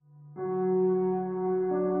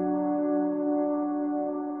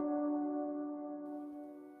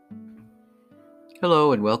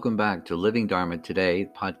Hello and welcome back to Living Dharma Today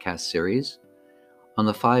podcast series on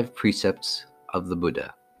the 5 precepts of the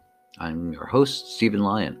Buddha. I'm your host, Stephen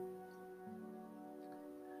Lyon.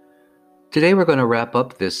 Today we're going to wrap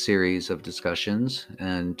up this series of discussions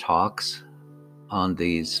and talks on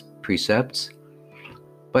these precepts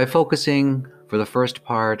by focusing for the first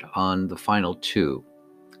part on the final 2,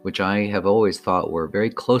 which I have always thought were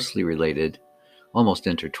very closely related, almost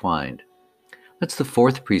intertwined. That's the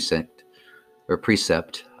 4th precept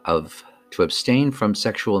of to abstain from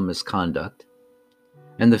sexual misconduct,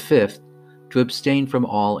 and the 5th, to abstain from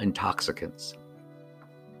all intoxicants.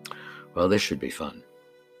 Well, this should be fun.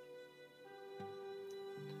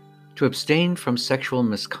 To abstain from sexual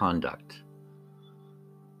misconduct.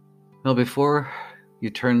 Now, before you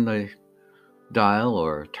turn the dial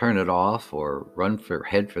or turn it off or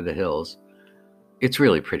head for the hills, it's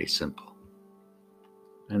really pretty simple.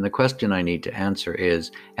 And the question I need to answer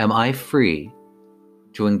is, am I free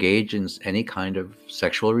to engage in any kind of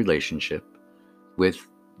sexual relationship with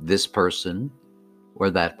this person or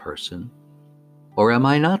that person, or am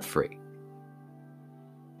I not free?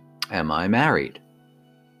 Am I married?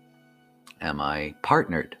 Am I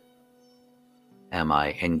partnered? Am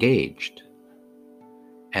I engaged?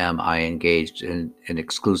 Am I engaged in an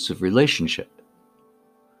exclusive relationship?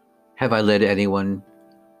 Have I led anyone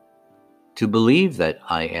to believe that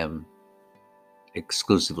I am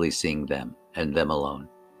exclusively seeing them and them alone?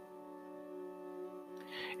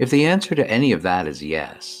 If the answer to any of that is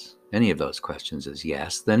yes, any of those questions is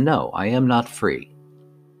yes, then no, I am not free.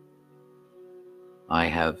 I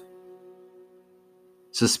have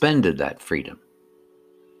suspended that freedom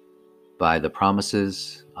by the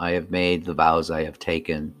promises I have made, the vows I have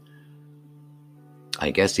taken,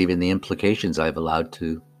 I guess even the implications I've allowed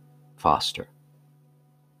to foster.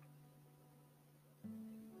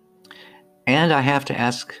 And I have to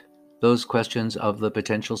ask those questions of the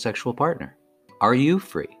potential sexual partner. Are you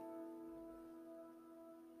free?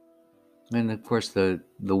 And of course, the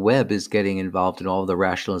web is getting involved in all the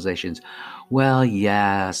rationalizations. Well,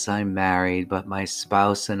 yes, I'm married, but my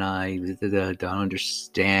spouse and I don't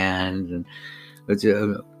understand. And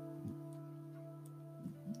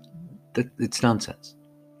it's nonsense.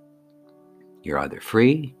 You're either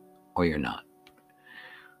free or you're not,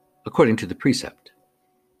 according to the precept.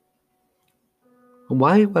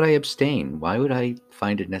 Why would I abstain? Why would I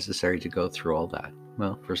find it necessary to go through all that?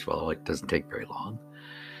 Well, first of all, it doesn't take very long.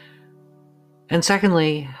 And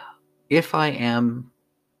secondly, if I am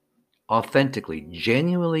authentically,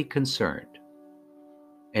 genuinely concerned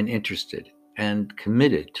and interested and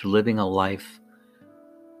committed to living a life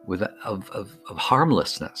of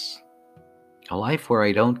harmlessness, a life where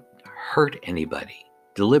I don't hurt anybody,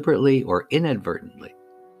 deliberately or inadvertently,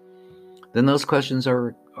 then those questions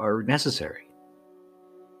are necessary.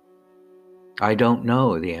 I don't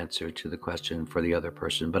know the answer to the question for the other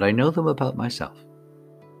person, but I know them about myself.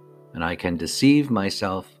 And I can deceive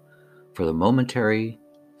myself for the momentary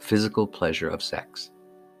physical pleasure of sex.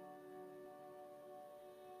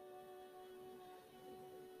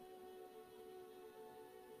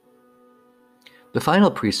 The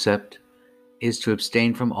final precept is to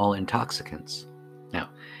abstain from all intoxicants.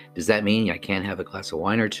 Now, does that mean I can't have a glass of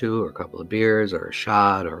wine or two, or a couple of beers, or a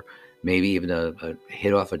shot, or maybe even a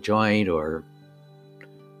hit off a joint, or...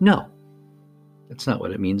 No, that's not what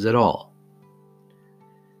it means at all.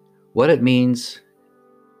 What it means,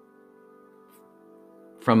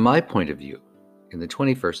 from my point of view, in the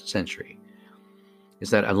 21st century, is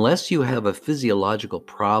that unless you have a physiological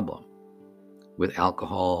problem with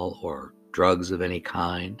alcohol or drugs of any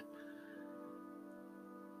kind,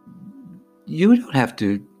 you don't have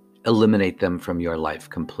to eliminate them from your life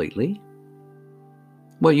completely.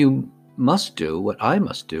 What you must do, what I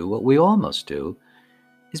must do, what we all must do,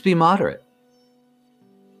 is be moderate.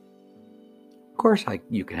 Of course,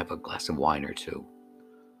 you can have a glass of wine or two.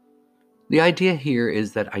 The idea here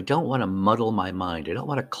is that I don't want to muddle my mind. I don't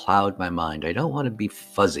want to cloud my mind. I don't want to be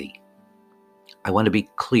fuzzy. I want to be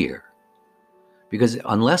clear. Because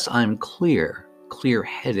unless I'm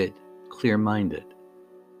clear-headed, clear-minded,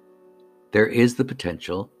 there is the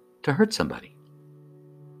potential to hurt somebody,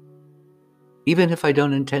 even if I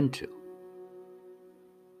don't intend to.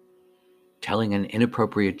 Telling an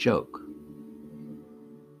inappropriate joke,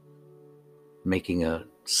 making a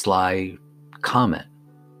sly comment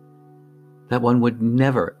that one would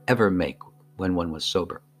never, ever make when one was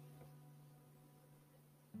sober.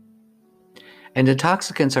 And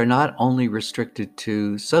intoxicants are not only restricted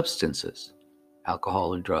to substances,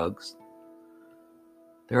 alcohol and drugs.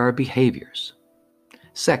 There are behaviors.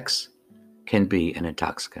 Sex can be an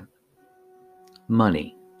intoxicant.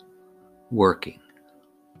 Money, working,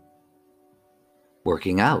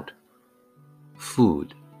 working out,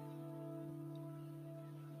 food,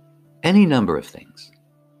 any number of things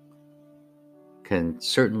can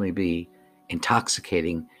certainly be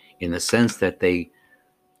intoxicating in the sense that they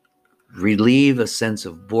relieve a sense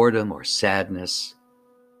of boredom or sadness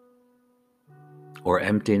or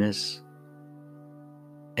emptiness,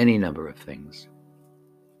 any number of things.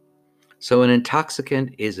 So an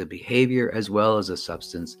intoxicant is a behavior as well as a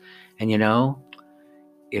substance. And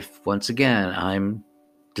if once again I'm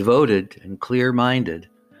devoted and clear-minded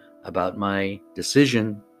about my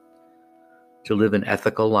decision to live an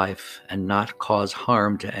ethical life and not cause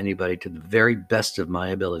harm to anybody to the very best of my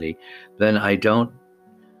ability, then I don't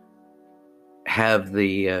have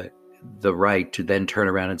the right to then turn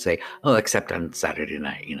around and say, oh, except on Saturday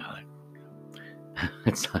night,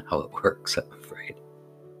 That's not how it works, I'm afraid.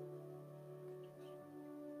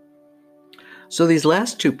 So these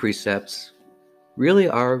last two precepts really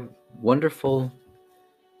are wonderful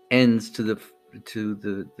ends to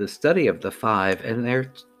the study of the five, and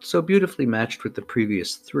they're so beautifully matched with the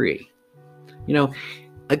previous three.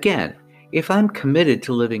 Again, if I'm committed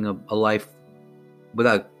to living a life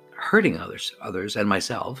without hurting others and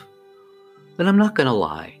myself, then I'm not going to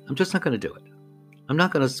lie. I'm just not going to do it. I'm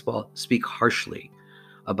not going to speak harshly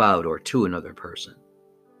about or to another person.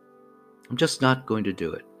 I'm just not going to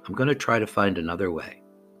do it. I'm going to try to find another way.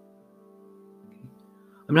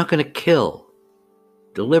 I'm not going to kill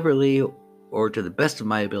deliberately or to the best of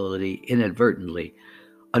my ability, inadvertently,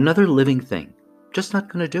 another living thing. Just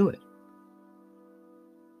not going to do it.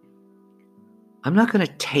 I'm not going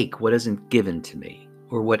to take what isn't given to me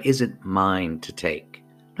or what isn't mine to take.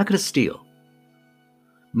 I'm not going to steal.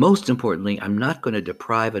 Most importantly, I'm not going to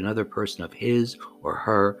deprive another person of his or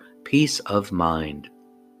her peace of mind.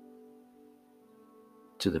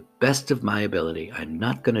 To the best of my ability, I'm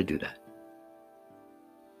not going to do that.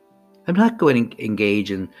 I'm not going to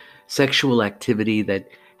engage in sexual activity that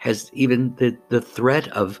has even the threat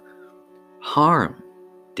of harm,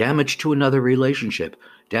 damage to another relationship,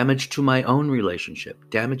 damage to my own relationship,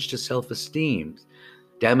 damage to self-esteem,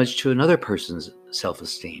 damage to another person's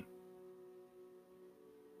self-esteem.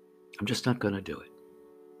 I'm just not going to do it.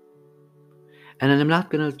 And I'm not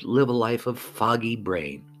going to live a life of foggy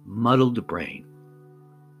brain, muddled brain.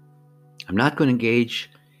 I'm not going to engage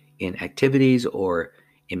in activities or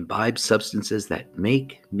imbibe substances that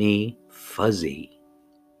make me fuzzy.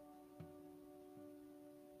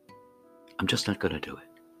 I'm just not going to do it.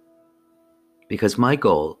 Because my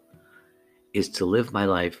goal is to live my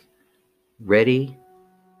life ready,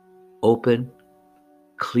 open,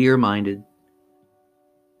 clear-minded,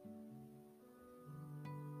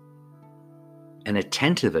 and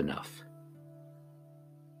attentive enough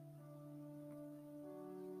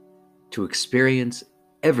to experience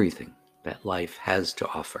everything that life has to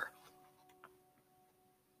offer.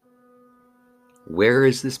 Where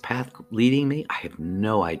is this path leading me? I have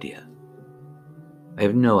no idea.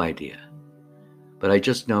 But I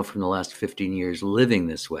just know from the last 15 years living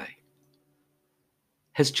this way,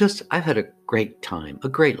 I've had a great time, a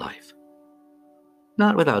great life.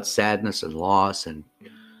 Not without sadness and loss and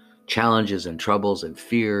challenges and troubles and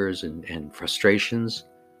fears and frustrations,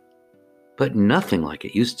 but nothing like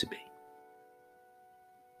it used to be.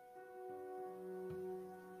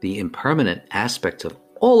 The impermanent aspects of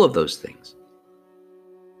all of those things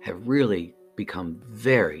have really become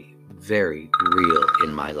very, very real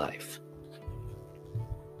in my life.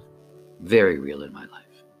 Very real in my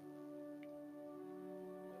life.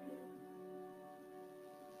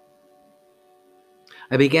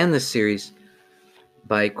 I began this series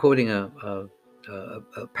by quoting a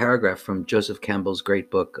paragraph from Joseph Campbell's great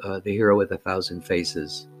book, The Hero with a Thousand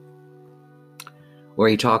Faces, where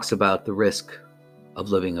he talks about the risk of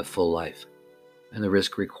living a full life and the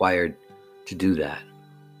risk required to do that,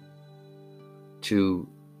 to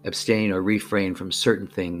abstain or refrain from certain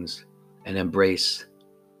things and embrace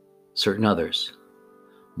certain others,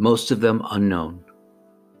 most of them unknown,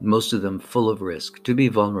 most of them full of risk, to be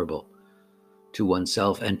vulnerable to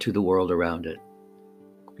oneself and to the world around it.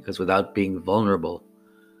 Because without being vulnerable,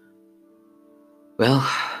 well,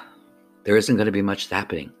 there isn't going to be much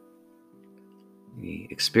happening. The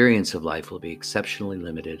experience of life will be exceptionally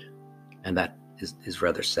limited, and that is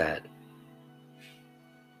rather sad.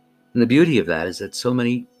 And the beauty of that is that so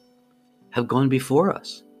many have gone before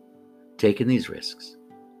us, taken these risks,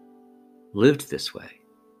 lived this way,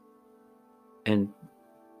 and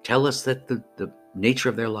tell us that the nature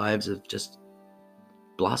of their lives have just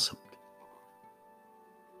blossomed.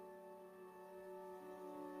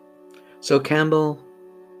 So Campbell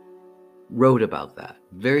wrote about that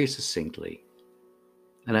very succinctly.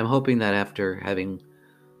 And I'm hoping that after having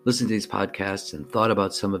listened to these podcasts and thought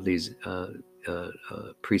about some of these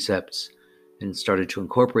precepts and started to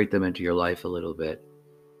incorporate them into your life a little bit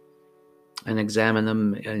and examine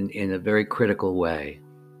them in a very critical way,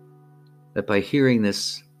 that by hearing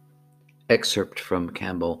this excerpt from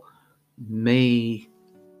Campbell may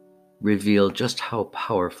reveal just how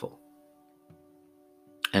powerful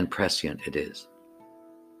and prescient it is.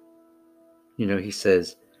 He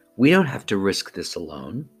says, we don't have to risk this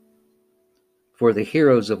alone, for the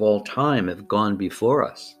heroes of all time have gone before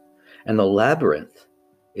us, and the labyrinth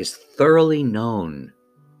is thoroughly known.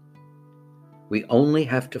 We only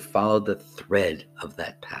have to follow the thread of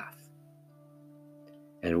that path.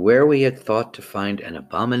 And where we had thought to find an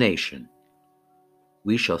abomination,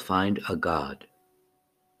 we shall find a god.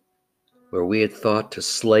 Where we had thought to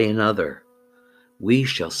slay another, we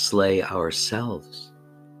shall slay ourselves.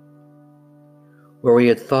 Where we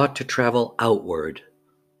had thought to travel outward,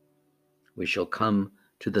 we shall come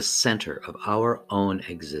to the center of our own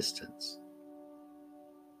existence.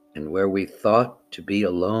 And where we thought to be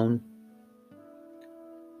alone,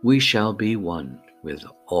 we shall be one with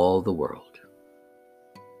all the world.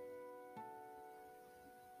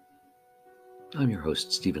 I'm your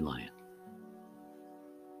host, Stephen Lyon.